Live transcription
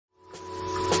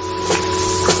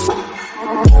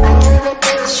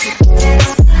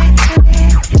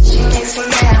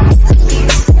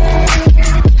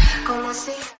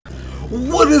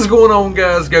going on,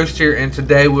 guys? Ghost here, and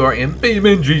today we are in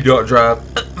BeamNG.drive.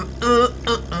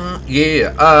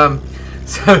 Yeah. I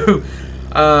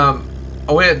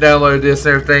went and downloaded this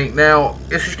and everything. Now,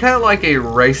 this is kind of like a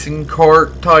racing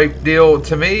kart type deal.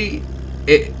 To me,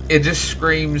 it just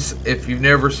screams. If you've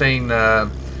never seen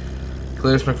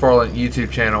Cletus McFarlane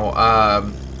YouTube channel,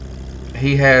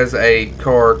 he has a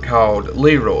car called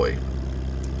LEROY.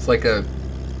 It's like a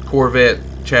Corvette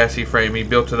chassis frame. He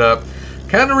built it up.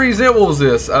 Kind of resembles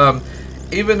this,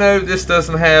 even though this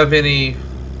doesn't have any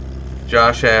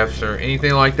jaw shafts or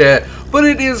anything like that, but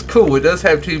it is cool. It does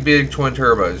have two big twin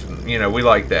turbos, and you know, we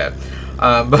like that.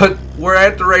 But we're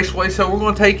at the raceway, so we're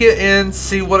going to take it and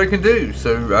see what it can do.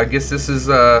 So I guess this is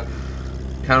kind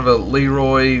of a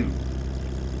LEROY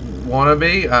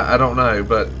wannabe. I don't know,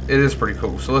 but it is pretty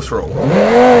cool. So let's roll.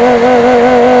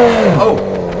 Oh,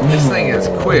 this thing is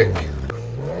quick.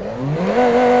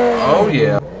 Oh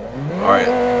yeah. Alright.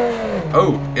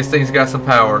 Oh, this thing's got some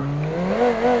power.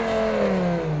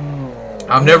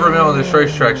 I've never been on this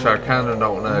racetrack, so I kind of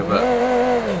don't know, but...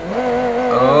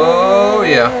 Oh,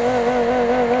 yeah.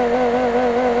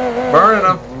 Burning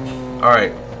them.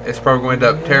 Alright. It's probably going to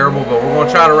end up terrible, but we're going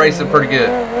to try to race it pretty good.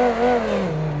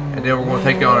 And then we're going to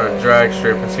take it on a drag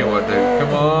strip and see what it do.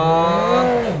 Come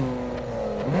on.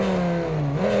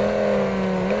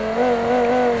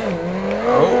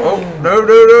 Oh, no.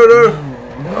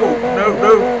 Oh, no.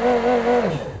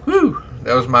 Whew.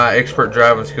 That was my expert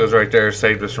driving skills right there.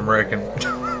 Saved us from wrecking.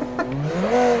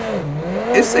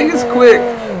 This thing is quick.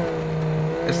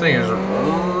 This thing is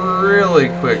really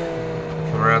quick.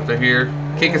 Come around through here.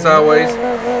 Kick it sideways.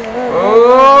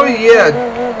 Oh, yeah.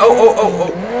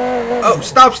 Oh,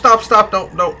 stop.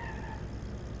 Don't.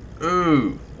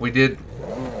 Ooh, we did.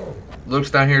 Looks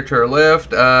down here to our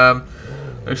left.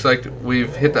 Looks like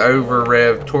we've hit the over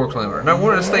rev torque limiter. No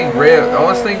wonder this thing rev. All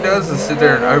this thing does is sit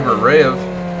there and over rev.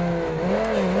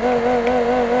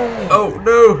 Oh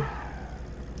no!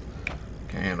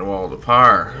 Can't handle all the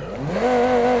power.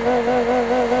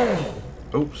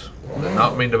 Oops! Did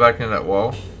not mean to back into that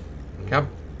wall. Can I,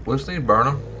 will this thing burn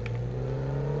them?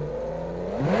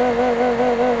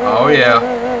 Oh yeah!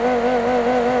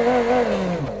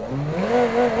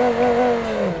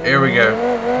 Here we go.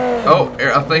 Oh,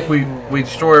 I think we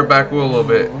destroyed her back wheel a little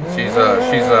bit. She's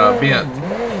bent.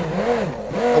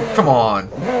 Oh, come on.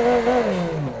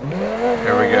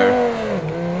 There we go.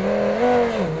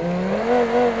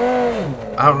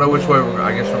 I don't know which way we're going.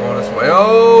 I guess we're going this way.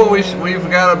 Oh, we've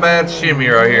got a bad shimmy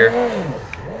right here.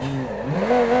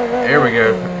 There we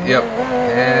go. Yep.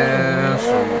 And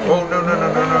so, oh, no,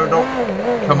 don't.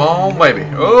 Come on, baby.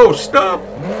 Oh, stop.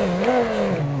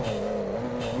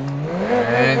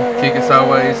 And kick it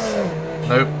sideways.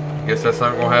 Nope. Guess that's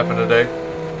not going to happen today.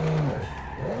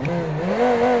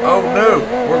 Oh no!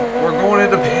 We're going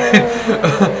into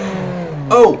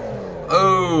Oh!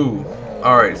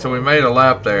 Alright, so we made a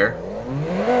lap there.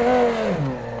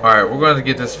 Alright, we're going to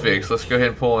get this fixed. Let's go ahead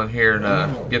and pull in here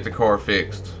and get the car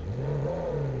fixed.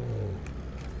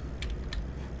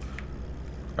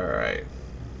 Alright.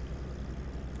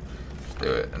 Let's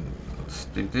do it. Let's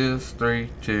do this. 3,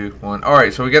 2, 1.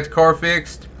 Alright, so we got the car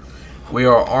fixed. We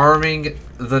are arming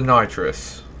the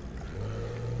nitrous.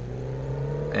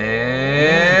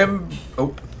 And...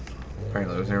 oh.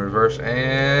 Apparently it was in reverse.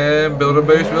 And build a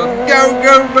boost. Go,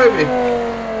 baby!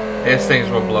 This thing's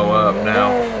going to blow up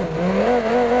now.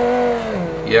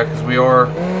 Yeah, because we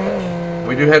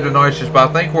do have the nitrous, but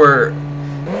I think we're...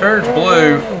 turns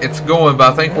blue, it's going,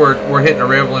 but I think we're hitting the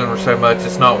rev limiter so much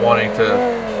it's not wanting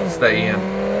to stay in.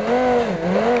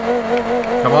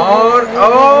 Come on!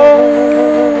 Oh!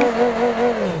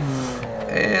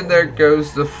 And there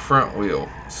goes the front wheel.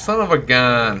 Son of a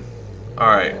gun! All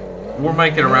right, we're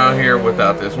making around here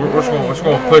without this. We're just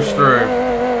going to push through.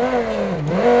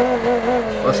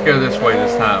 Let's go this way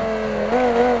this time.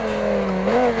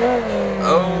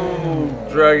 Oh,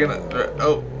 dragging it.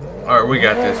 Oh, all right, we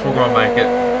got this. We're going to make it.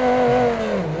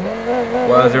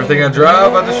 Why is everything I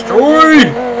drive I destroy?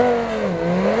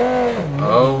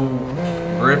 Oh,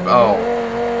 grip off.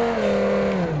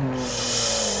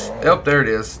 Yep, there it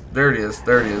is.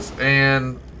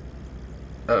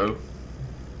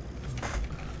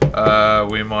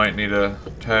 And we might need a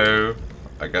tow.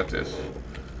 I got this.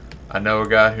 I know a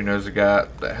guy who knows a guy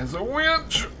that has a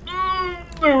winch.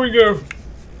 There we go.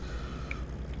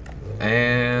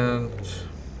 And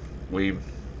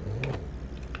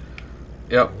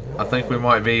yep, I think we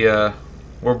might be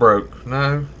we're broke.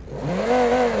 No.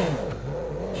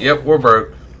 Yep, we're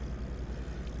broke.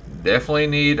 Definitely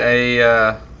need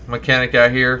a mechanic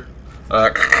out here.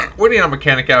 We need a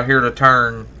mechanic out here to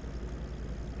turn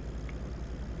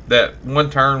that one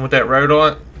turn with that road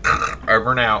on it.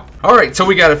 over and out. Alright, so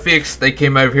we got it fixed. They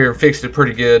came over here and fixed it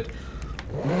pretty good.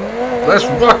 Let's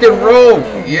rock and roll!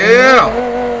 Yeah!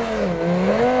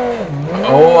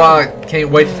 Oh, I can't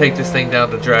wait to take this thing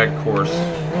down the drag course.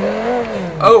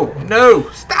 Oh, no!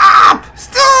 Stop!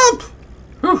 Stop!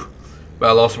 Whew. But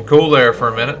I lost some cool air for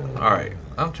a minute. Alright,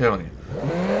 I'm telling you.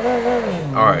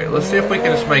 Alright, let's see if we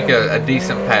can just make a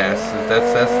decent pass.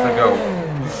 That's the goal.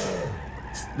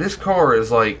 This car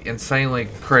is like insanely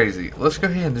crazy. Let's go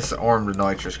ahead and disarm the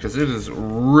nitrous because it is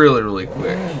really, really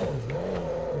quick.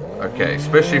 Okay,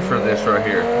 especially for this right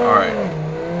here. Alright.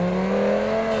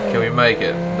 Can we make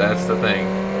it? That's the thing.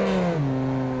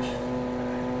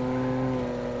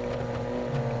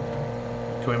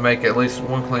 Can we make at least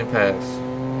one clean pass?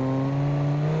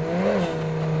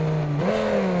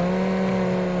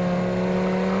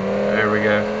 There we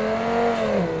go.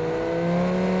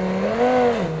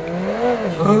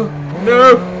 Oh,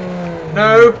 no!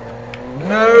 No!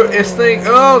 No! It's thing.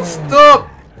 Oh, stop!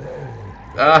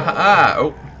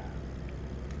 Oh.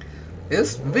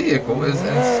 This vehicle is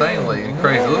insanely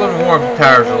crazy. Let me warm the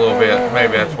tires a little bit.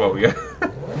 Maybe that's what we got.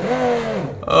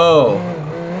 Oh.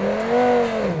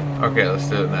 Okay, let's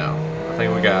do it now. I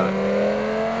think we got it.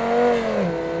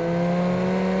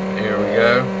 Here we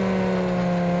go.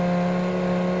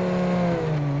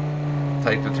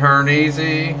 Take the turn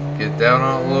easy. Get down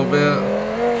on it a little bit.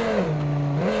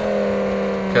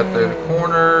 Cut through the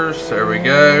corners. There we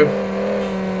go.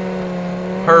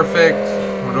 Perfect.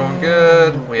 We're doing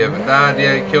good. We haven't died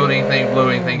yet, killed anything, blew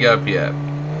anything up yet.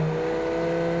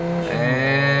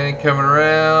 And coming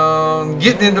around.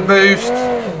 Getting in the boost.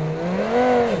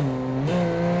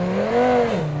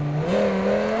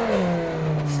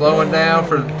 Slowing down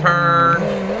for the turn.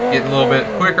 Getting a little bit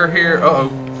quicker here. Uh-oh.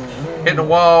 Hitting the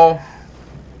wall.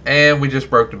 And we just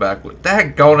broke the back wheel.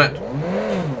 Daggone it.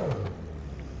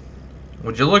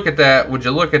 Would you look at that? Would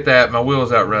you look at that? My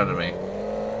wheel's outrunning me.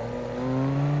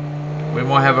 We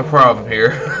might have a problem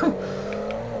here.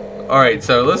 Alright,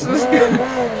 so let's go.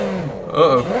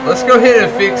 Uh-oh. Let's go ahead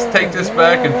and take this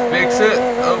back and fix it.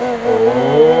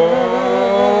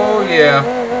 Oh yeah.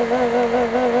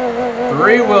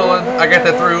 Three-wheeling. I got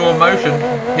that three-wheel motion.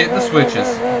 Hitting the switches.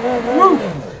 Woo!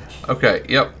 Okay,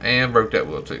 yep, and broke that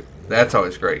wheel too. That's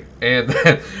always great. And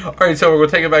then, alright, so we're going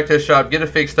to take it back to the shop, get it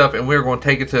fixed up, and we're going to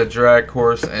take it to a drag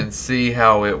course and see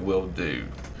how it will do.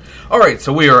 Alright,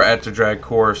 so we are at the drag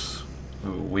course.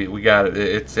 We got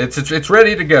it. It's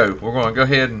ready to go. We're going to go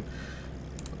ahead and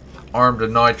arm the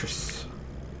nitrous.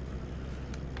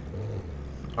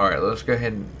 Alright, let's go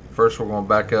ahead and first we're going to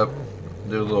back up,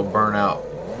 do a little burnout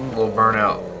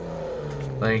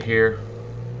thing here.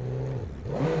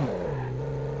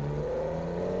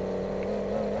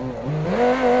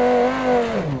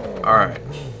 Alright,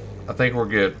 I think we're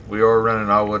good. We are running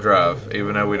all-wheel drive,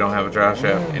 even though we don't have a drive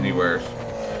shaft anywhere.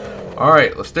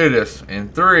 Alright, let's do this. In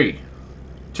 3,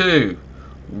 2,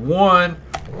 1.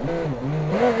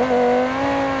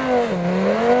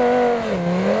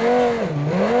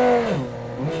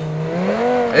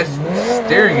 It's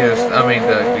steering is, I mean,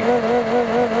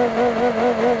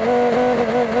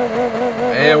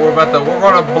 and we're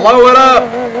gonna blow it up.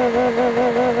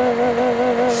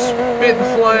 Spitting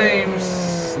flames,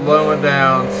 slowing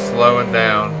down,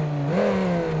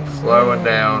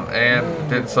 and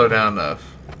didn't slow down enough.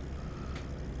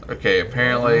 Okay,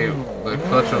 apparently the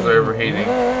clutch was overheating.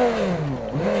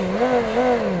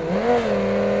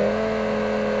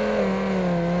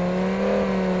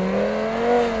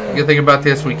 Good thing about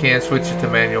this, we can switch it to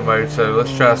manual mode, so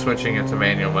let's try switching it to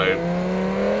manual mode.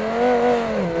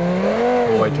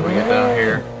 We'll wait till we get down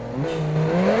here.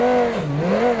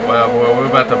 Wow, boy,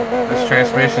 this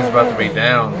transmission's about to be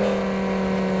down.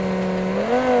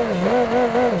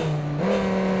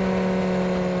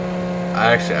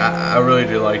 I really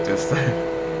do like this thing.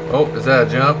 Oh, is that a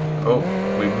jump? Oh,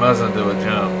 we mustn't do a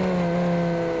jump.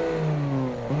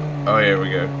 Oh, here we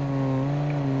go.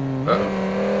 Uh-oh.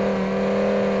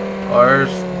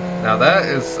 Now that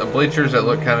is a bleachers that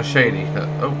look kind of shady.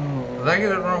 Oh, did I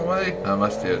get it the wrong way? I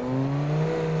must did.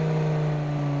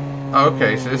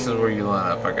 Okay, so this is where you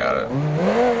line up. I got it.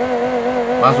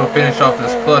 Might as well finish off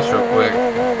this clutch real quick.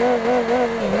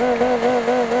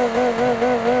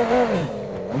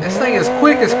 This thing is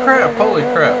quick as crap. Holy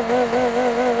crap.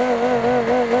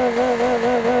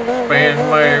 Span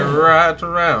my right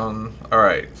around.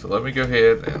 Alright, so let me go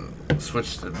ahead and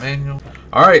switch to manual.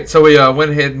 Alright, so we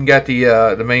went ahead and got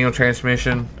the manual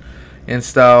transmission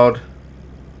installed.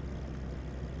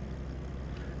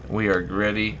 We are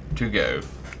ready to go.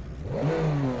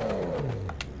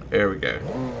 There we go.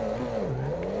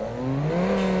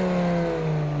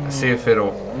 Let's see if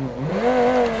it'll...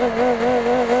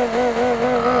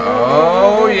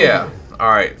 Oh yeah.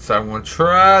 Alright, so I'm going to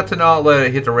try to not let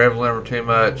it hit the rev limiter too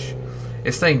much.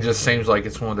 This thing just seems like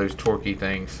it's one of those torquey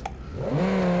things.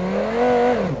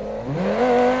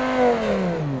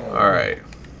 Alright.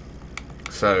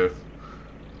 So,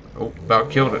 oh, about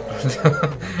killed it.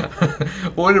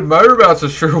 Boy, the motor mounts are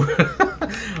sure.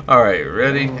 Alright,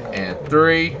 ready? And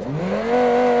 3, 2,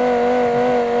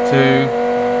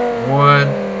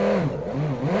 1.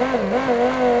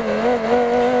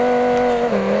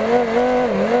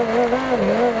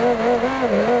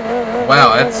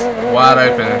 Wow, that's wide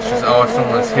open. It's just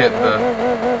someone's hit the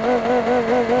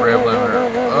rev limiter.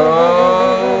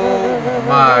 Oh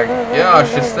my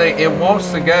gosh, this thing, it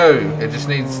wants to go. It just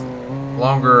needs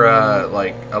longer,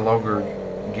 like a longer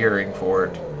gearing for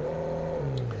it.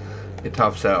 It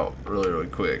tops out really, really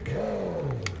quick.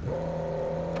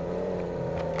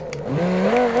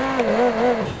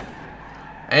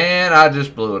 And I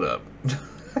just blew it up.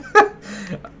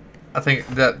 I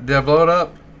think did I blow it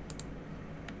up?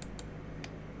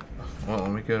 Well,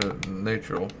 let me go to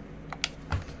neutral.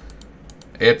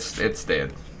 It's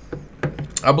dead.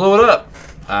 I blew it up.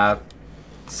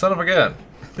 Son of a gun.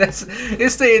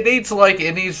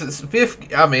 It needs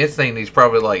 50. I mean, this thing needs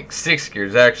probably like 6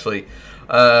 gears actually.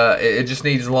 It just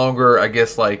needs longer, I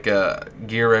guess, like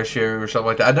gear ratio or something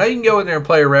like that. I know you can go in there and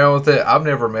play around with it. I've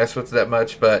never messed with it that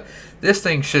much, but this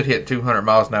thing should hit 200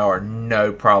 miles an hour,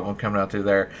 no problem coming out through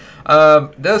there.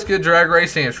 Does good drag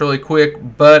racing. It's really quick,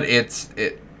 but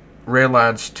it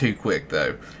redline's too quick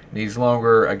though. Needs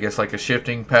longer, I guess, like a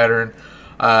shifting pattern.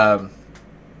 And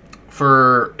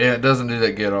it doesn't do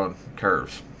that good on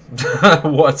curves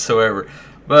whatsoever.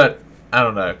 But I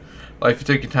don't know. Like, if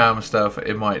you took your time and stuff,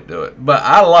 it might do it. But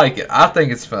I like it. I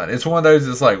think it's fun. It's one of those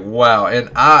that's like, wow. And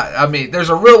I mean, there's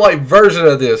a real life version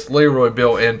of this Leroy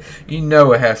built, and you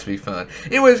know it has to be fun.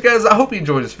 Anyways, guys, I hope you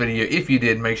enjoyed this video. If you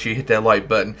did, make sure you hit that like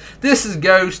button. This is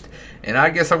Ghost, and I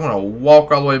guess I'm going to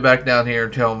walk all the way back down here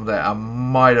and tell them that I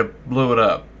might have blew it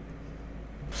up.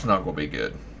 It's not going to be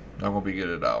good. Not going to be good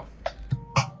at all.